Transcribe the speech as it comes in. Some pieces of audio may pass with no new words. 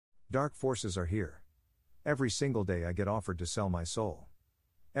Dark forces are here. Every single day I get offered to sell my soul.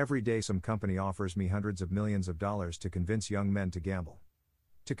 Every day some company offers me hundreds of millions of dollars to convince young men to gamble.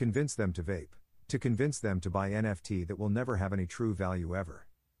 To convince them to vape. To convince them to buy NFT that will never have any true value ever.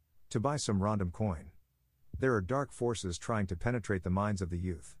 To buy some random coin. There are dark forces trying to penetrate the minds of the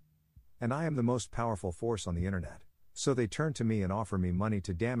youth. And I am the most powerful force on the internet. So they turn to me and offer me money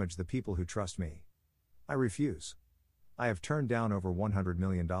to damage the people who trust me. I refuse. I have turned down over $100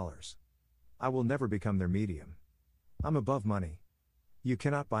 million. I will never become their medium. I'm above money. You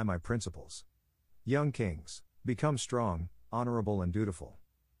cannot buy my principles. Young kings, become strong, honorable and dutiful.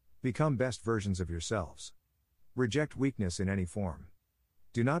 Become best versions of yourselves. Reject weakness in any form.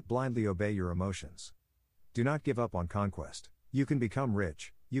 Do not blindly obey your emotions. Do not give up on conquest. You can become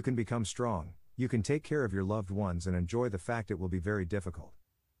rich, you can become strong, you can take care of your loved ones and enjoy the fact it will be very difficult.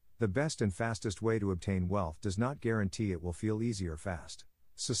 The best and fastest way to obtain wealth does not guarantee it will feel easy or fast.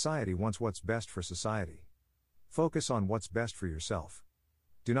 Society wants what's best for society. Focus on what's best for yourself.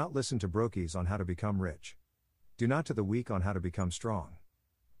 Do not listen to brokies on how to become rich. Do not to the weak on how to become strong.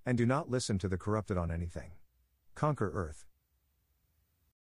 And do not listen to the corrupted on anything. Conquer earth.